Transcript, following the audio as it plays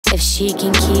If she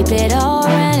can keep it all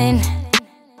running,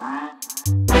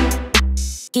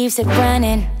 keeps it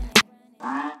running.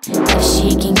 If she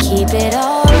can keep it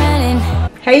all running.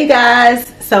 Hey you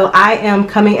guys, so I am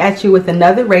coming at you with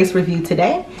another race review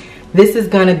today. This is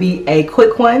going to be a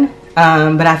quick one,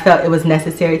 but I felt it was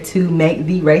necessary to make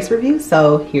the race review,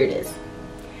 so here it is.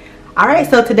 Alright,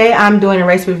 so today I'm doing a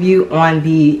race review on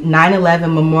the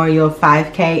 9/11 Memorial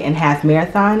 5K and Half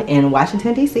Marathon in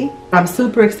Washington D.C. I'm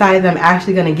super excited that I'm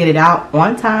actually going to get it out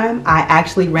on time. I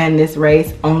actually ran this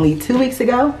race only 2 weeks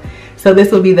ago, so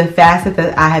this will be the fastest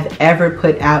that I have ever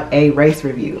put out a race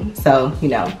review. So, you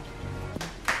know,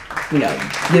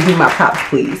 give me my props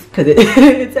please, because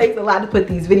it takes a lot to put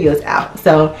these videos out.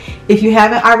 So if you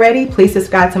haven't already, please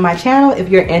subscribe to my channel if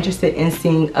you're interested in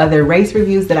seeing other race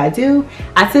reviews that I do.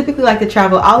 I typically like to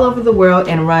travel all over the world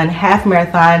and run half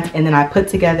marathons, and then I put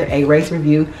together a race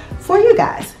review for you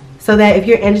guys, so that if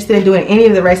you're interested in doing any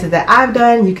of the races that I've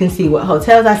done, you can see what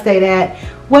hotels I stayed at,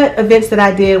 what events that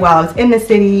I did while I was in the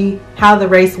city, how the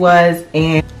race was,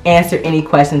 and answer any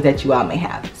questions that you all may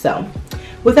have. So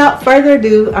without further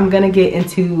ado, I'm gonna get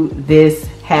into this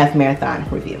half marathon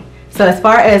review. So as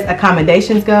far as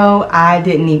accommodations go, I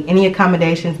didn't need any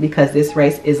accommodations because this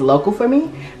race is local for me.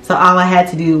 So all I had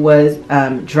to do was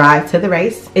drive to the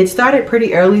race. It started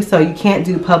pretty early, so you can't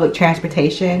do public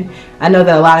transportation. I know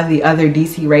that a lot of the other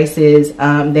DC races,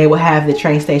 they will have the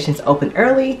train stations open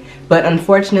early, but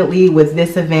unfortunately with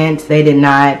this event, they did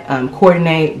not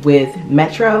coordinate with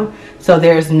Metro. So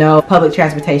there's no public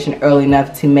transportation early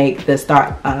enough to make the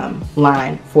start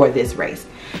line for this race.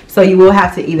 So you will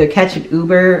have to either catch an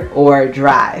Uber or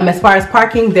drive. As far as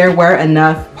parking, there were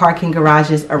enough parking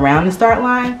garages around the start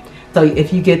line. So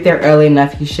if you get there early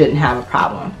enough, you shouldn't have a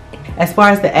problem. As far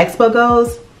as the expo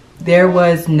goes, there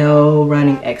was no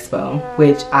running expo,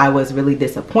 which I was really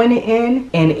disappointed in.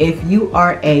 And if you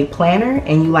are a planner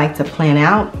and you like to plan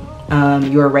out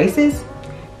your races,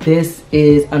 this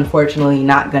is unfortunately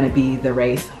not going to be the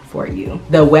race for you.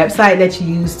 The website that you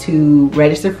use to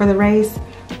register for the race,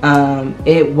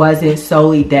 it wasn't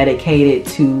solely dedicated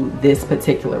to this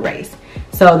particular race.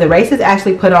 So the race is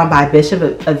actually put on by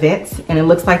Bishop Events, and it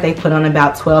looks like they put on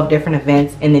about 12 different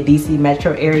events in the DC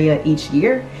metro area each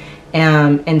year.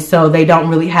 And so they don't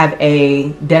really have a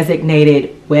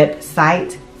designated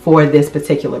website for this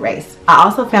particular race. I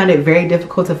also found it very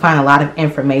difficult to find a lot of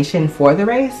information for the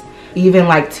race. Even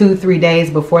like 2-3 days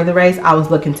before the race, I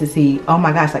was looking to see, oh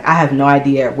my gosh, like I have no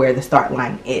idea where the start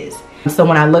line is. So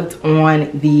when I looked on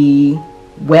the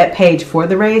web page for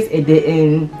the race, it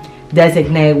didn't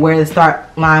designate where the start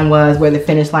line was, where the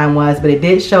finish line was, but it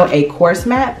did show a course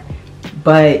map,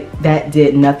 but that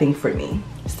did nothing for me.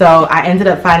 So I ended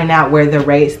up finding out where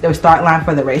the start line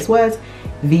for the race was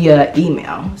via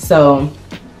email. So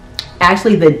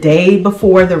actually the day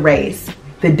before the race,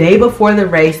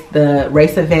 the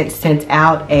race event sent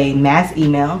out a mass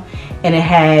email, and it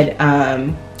had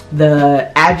the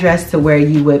address to where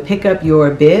you would pick up your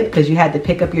bib, because you had to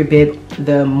pick up your bib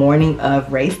the morning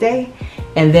of race day.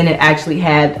 And then it actually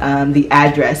had the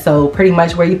address, so pretty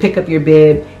much where you pick up your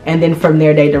bib, and then from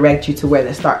there they direct you to where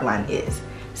the start line is.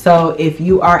 So if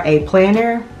you are a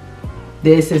planner,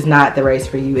 this is not the race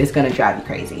for you. It's gonna drive you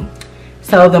crazy.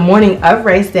 So the morning of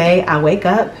race day, I wake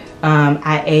up,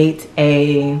 I ate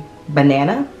a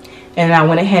banana, and I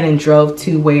went ahead and drove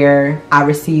to where I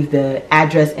received the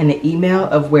address and the email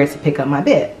of where to pick up my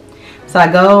bib. So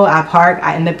I go, I park,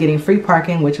 I end up getting free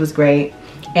parking, which was great.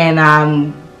 And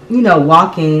I'm, you know,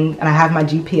 walking, and I have my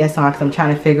GPS on because I'm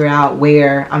trying to figure out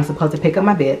where I'm supposed to pick up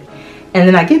my bib. And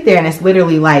then I get there, and it's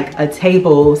literally like a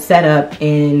table set up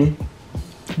in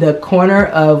the corner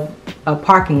of a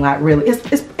parking lot. Really,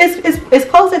 it's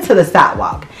closer to the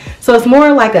sidewalk. So it's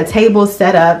more like a table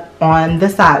set up on the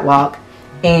sidewalk,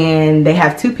 and they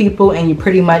have two people, and you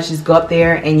pretty much just go up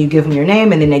there and you give them your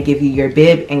name, and then they give you your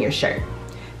bib and your shirt.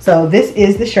 So this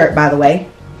is the shirt, by the way.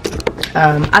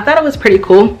 I thought it was pretty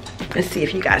cool. Let's see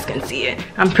if you guys can see it.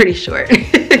 I'm pretty short.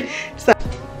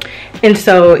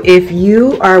 So if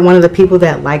you are one of the people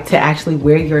that like to actually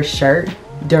wear your shirt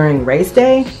during race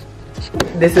day,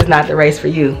 this is not the race for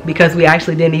you, because we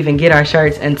actually didn't even get our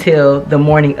shirts until the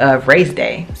morning of race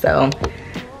day. So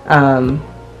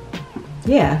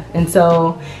yeah, and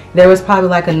so there was probably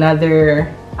like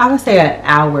another, I would say an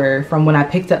hour from when I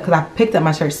picked up, because I picked up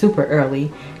my shirt super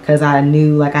early because I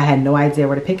knew like I had no idea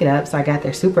where to pick it up, so I got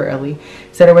there super early.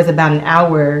 So there was about an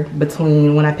hour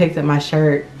between when I picked up my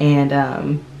shirt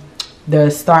and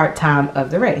the start time of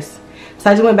the race. So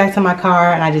I just went back to my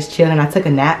car and I just chilled and I took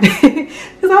a nap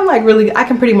because I'm like, really, I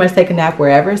can pretty much take a nap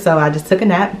wherever. So I just took a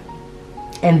nap,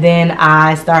 and then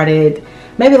I started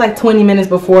maybe like 20 minutes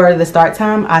before the start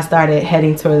time, I started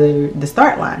heading to the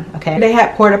start line. Okay, they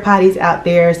had porta potties out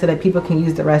there so that people can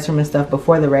use the restroom and stuff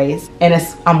before the race. And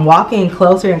I'm walking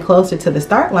closer and closer to the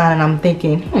start line, and I'm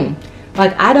thinking,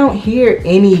 like, I don't hear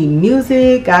any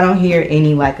music, I don't hear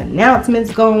any like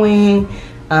announcements going.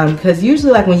 Because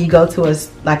usually, like, when you go to a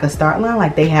start line,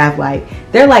 like, they have like,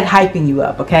 they're like hyping you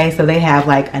up. Okay, so they have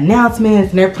like announcements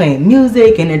and they're playing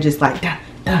music and they're just like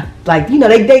like, you know,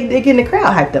 they getting the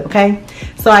crowd hyped up. Okay,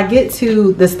 so I get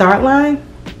to the start line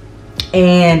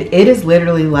and it is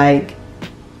literally like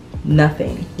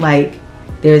nothing. Like,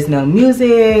 there's no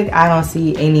music. I don't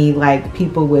see any like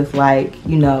people with like,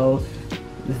 you know,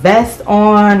 vests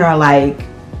on or like,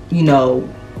 you know,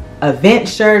 event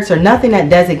shirts or nothing that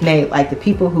designate like the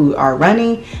people who are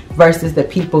running versus the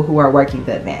people who are working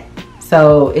the event.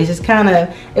 So it's just kind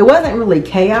of, it wasn't really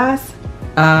chaos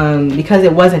because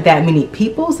it wasn't that many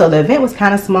people. So the event was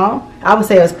kind of small. I would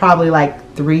say it was probably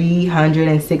like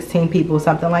 316 people,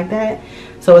 something like that.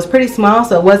 So it was pretty small.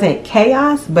 So it wasn't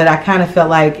chaos, but I kind of felt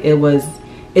like it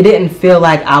didn't feel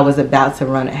like I was about to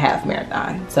run a half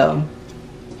marathon. So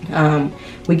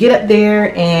we get up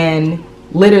there, and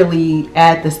literally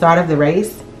at the start of the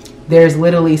race, there's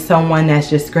literally someone that's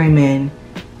just screaming,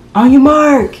 "On your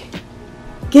mark,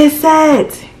 get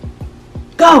set,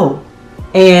 go."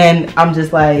 And I'm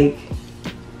just like,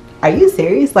 are you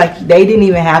serious? Like, they didn't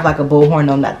even have like a bullhorn,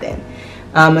 no nothing.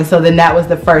 And so then that was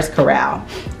the first corral,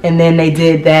 and then they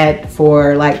did that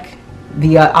for like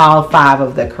the all 5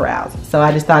 of the corrals. So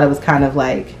I just thought it was kind of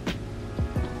like,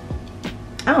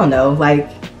 I don't know, like,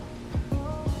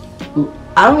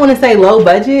 I don't want to say low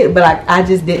budget, but I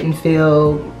just didn't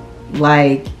feel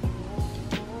like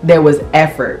there was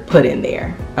effort put in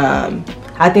there.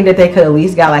 I think that they could at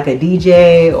least got like a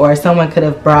DJ, or someone could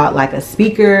have brought like a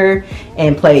speaker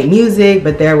and played music,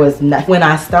 but there was nothing. When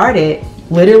I started,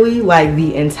 literally like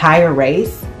the entire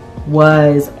race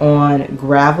was on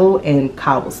gravel and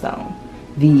cobblestone,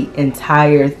 the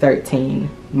entire 13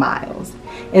 miles.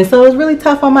 And so it was really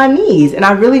tough on my knees, and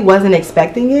I really wasn't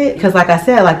expecting it, because like I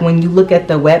said, like when you look at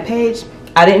the webpage,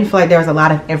 I didn't feel like there was a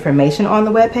lot of information on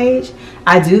the webpage.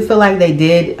 I do feel like they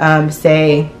did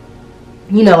say,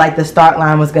 you know, like the start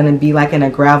line was going to be like in a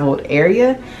graveled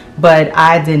area, but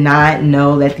I did not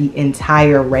know that the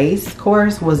entire race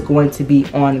course was going to be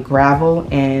on gravel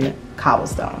and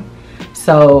cobblestone.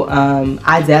 So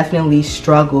I definitely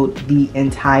struggled the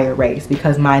entire race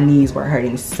because my knees were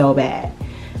hurting so bad.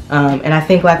 And I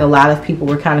think like a lot of people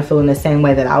were kind of feeling the same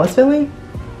way that I was feeling.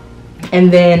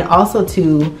 And then also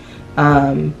too,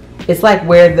 it's like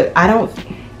where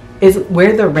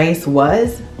the race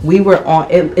was, we were on,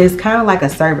 it's kind of like a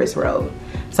service road.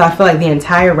 So I feel like the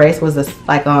entire race was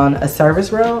like on a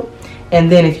service road.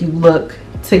 And then if you look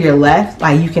to your left,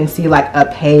 like you can see like a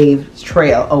paved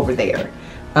trail over there.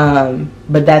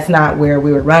 But that's not where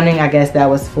we were running. I guess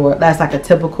that's like a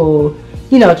typical,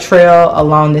 you know, trail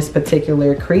along this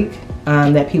particular creek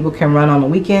that people can run on the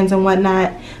weekends and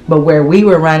whatnot. But where we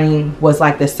were running was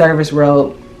like the service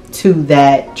road to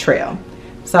that trail.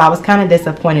 So I was kind of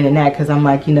disappointed in that, because I'm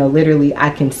like, you know, literally I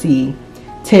can see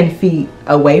 10 feet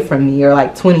away from me, or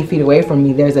like 20 feet away from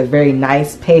me, there's a very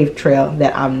nice paved trail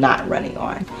that I'm not running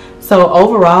on. So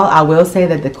overall, I will say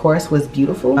that the course was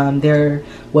beautiful. There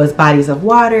was bodies of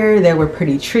water, there were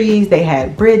pretty trees, they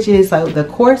had bridges. So the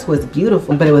course was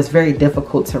beautiful, but it was very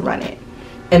difficult to run it.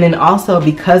 And then also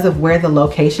because of where the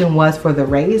location was for the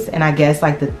race, and I guess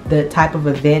like the type of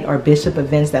event or bishop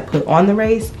events that put on the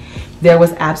race, there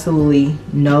was absolutely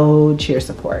no cheer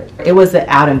support. It was an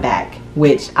out and back,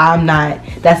 which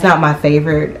that's not my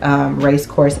favorite race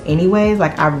course anyways.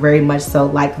 Like, I very much so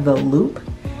like the loop.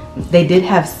 They did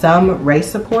have some race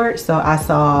support, so I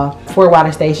saw 4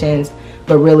 water stations,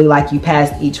 but really like you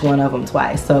passed each one of them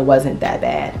twice, so it wasn't that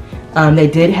bad. They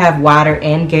did have water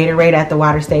and Gatorade at the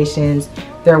water stations.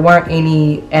 There weren't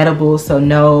any edibles, so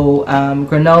no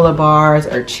granola bars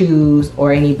or chews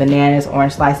or any bananas,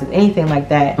 orange slices, anything like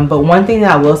that. But one thing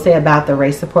that I will say about the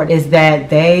race support is that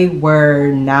they were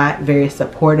not very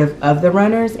supportive of the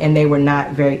runners, and they were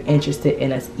not very interested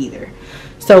in us either.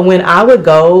 So when I would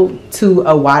go to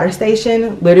a water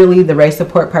station, literally the race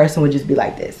support person would just be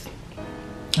like this.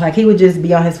 Like, he would just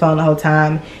be on his phone the whole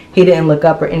time. He didn't look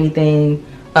up or anything.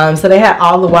 So they had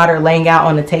all the water laying out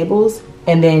on the tables,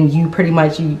 and then you pretty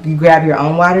much, you grab your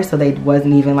own water. So they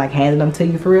wasn't even like handing them to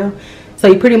you for real. So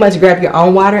you pretty much grab your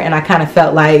own water, and I kind of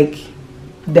felt like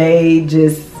it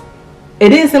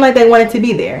didn't seem like they wanted to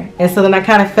be there. And so then I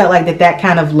kind of felt like that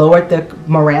kind of lowered the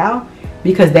morale,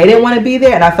 because they didn't want to be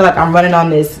there. And I feel like I'm running on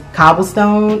this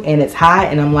cobblestone and it's hot,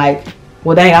 and I'm like,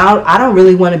 well dang, I don't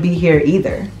really want to be here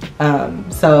either.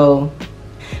 So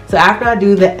So after I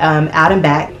do the out and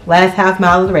back, last half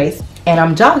mile of the race, and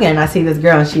I'm jogging and I see this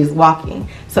girl and she's walking.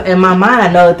 So in my mind, I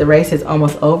know that the race is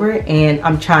almost over and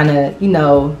I'm trying to, you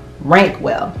know, rank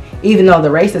well, even though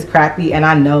the race is crappy. And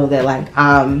I know that like,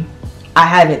 I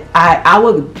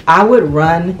would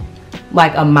run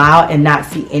like a mile and not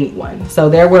see anyone. So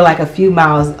there were like a few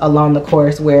miles along the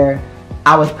course where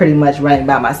I was pretty much running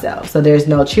by myself. So there's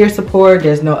no cheer support,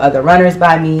 there's no other runners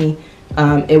by me.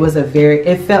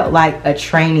 It felt like a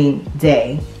training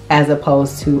day as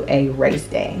opposed to a race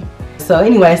day. So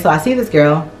anyway, so I see this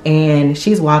girl and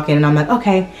she's walking and I'm like,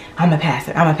 okay, I'm gonna pass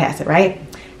it, right?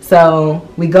 So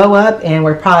we go up and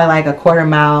we're probably like a quarter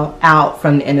mile out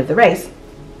from the end of the race.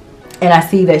 And I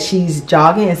see that she's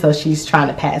jogging, and so she's trying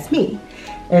to pass me.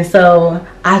 And so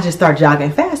I just start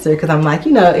jogging faster because I'm like,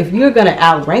 you know, if you're gonna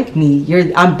outrank me,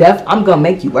 I'm gonna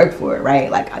make you work for it,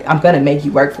 right? Like I'm gonna make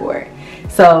you work for it.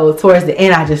 So towards the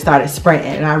end, I just started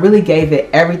sprinting, and I really gave it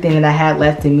everything that I had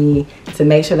left in me to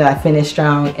make sure that I finished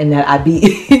strong and that I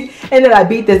beat and that I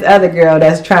beat this other girl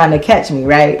that's trying to catch me,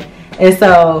 right? And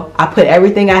so I put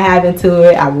everything I have into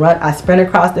it. I sprint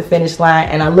across the finish line,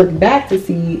 and I look back to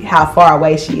see how far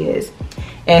away she is.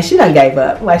 And she done gave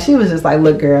up. Like, she was just like,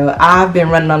 look girl, I've been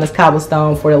running on this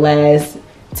cobblestone for the last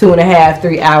 2.5,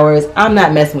 3 hours. I'm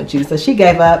not messing with you. So she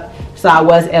gave up. So I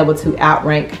was able to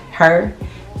outrank her.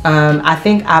 I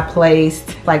think I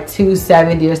placed like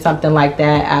 270 or something like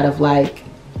that out of like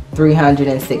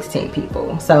 316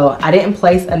 people. So I didn't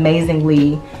place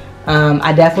amazingly.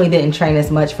 I definitely didn't train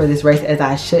as much for this race as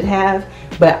I should have,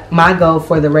 but my goal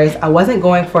for the race, I wasn't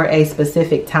going for a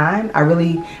specific time. I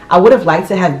would have liked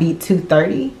to have beat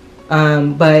 2:30,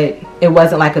 but it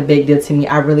wasn't like a big deal to me.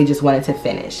 I really just wanted to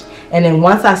finish. And then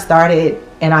once I started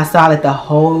and I saw that the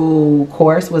whole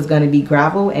course was going to be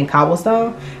gravel and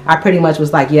cobblestone, I pretty much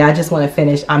was like, yeah, I just want to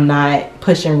finish. I'm not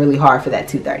pushing really hard for that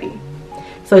 2:30.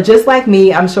 So just like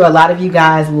me, I'm sure a lot of you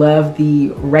guys love the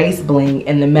race bling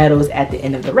and the medals at the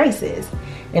end of the races.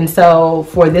 And so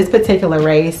for this particular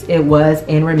race, it was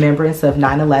in remembrance of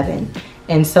 9/11.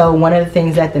 And so one of the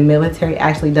things that the military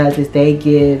actually does is they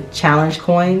give challenge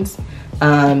coins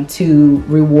to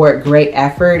reward great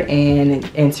effort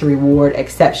and to reward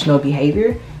exceptional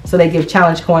behavior. So they give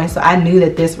challenge coins. So I knew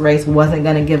that this race wasn't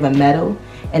going to give a medal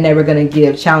and they were going to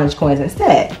give challenge coins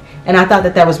instead. And I thought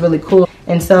that that was really cool.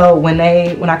 And so when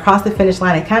I crossed the finish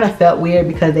line, it kind of felt weird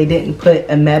because they didn't put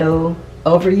a medal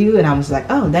over you. And I was like,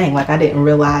 oh dang, like I didn't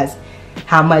realize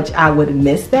how much I would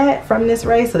miss that from this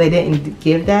race. So they didn't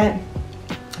give that,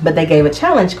 but they gave a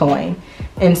challenge coin.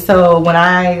 And so when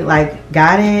I like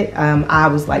got it, I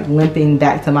was like limping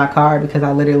back to my car because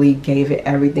I literally gave it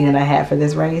everything that I had for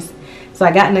this race. So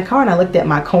I got in the car and I looked at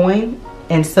my coin.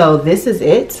 And so this is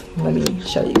it. Let me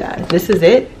show you guys. This is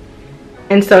it.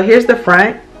 And so here's the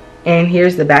front and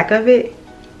here's the back of it.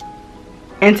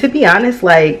 And to be honest,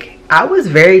 like I was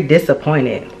very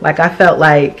disappointed. Like I felt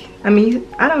like, I mean,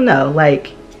 I don't know,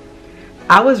 like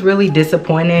I was really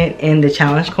disappointed in the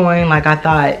challenge coin. Like I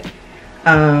thought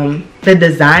the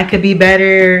design could be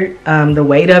better, the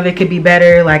weight of it could be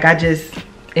better. Like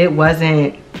it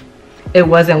wasn't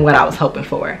what I was hoping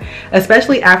for,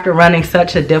 especially after running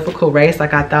such a difficult race.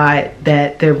 Like I thought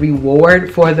that the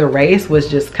reward for the race was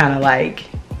just kind of like,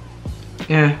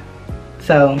 yeah.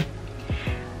 So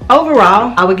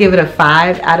overall, I would give it a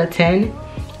 5 out of 10.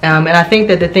 And I think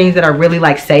that the things that are really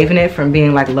like saving it from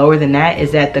being like lower than that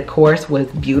is that the course was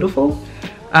beautiful.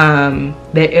 That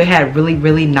it had really,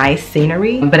 really nice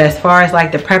scenery. But as far as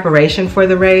like the preparation for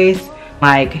the race,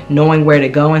 like knowing where to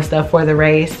go and stuff for the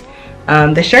race,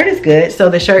 the shirt is good. So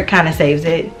the shirt kind of saves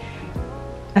it.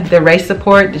 The race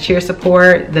support, the cheer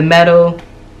support, the medal,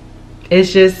 it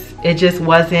just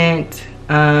wasn't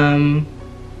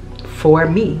for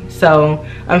me. So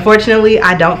unfortunately,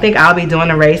 I don't think I'll be doing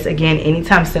a race again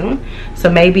anytime soon. So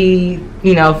maybe,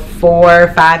 you know, 4 or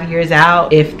 5 years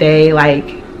out, if they like,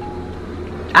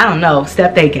 I don't know,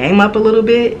 step their game up a little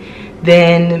bit,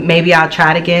 then maybe I'll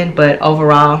try it again. But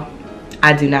overall,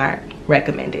 I do not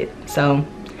recommend it. So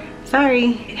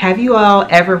sorry. Have you all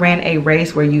ever ran a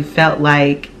race where you felt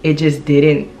like it just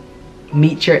didn't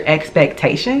meet your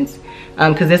expectations?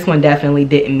 Because this one definitely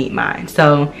didn't meet mine.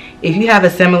 So if you have a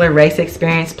similar race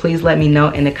experience, please let me know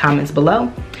in the comments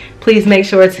below. Please make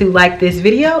sure to like this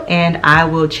video and I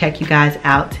will check you guys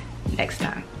out next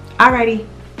time. Alrighty,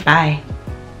 bye.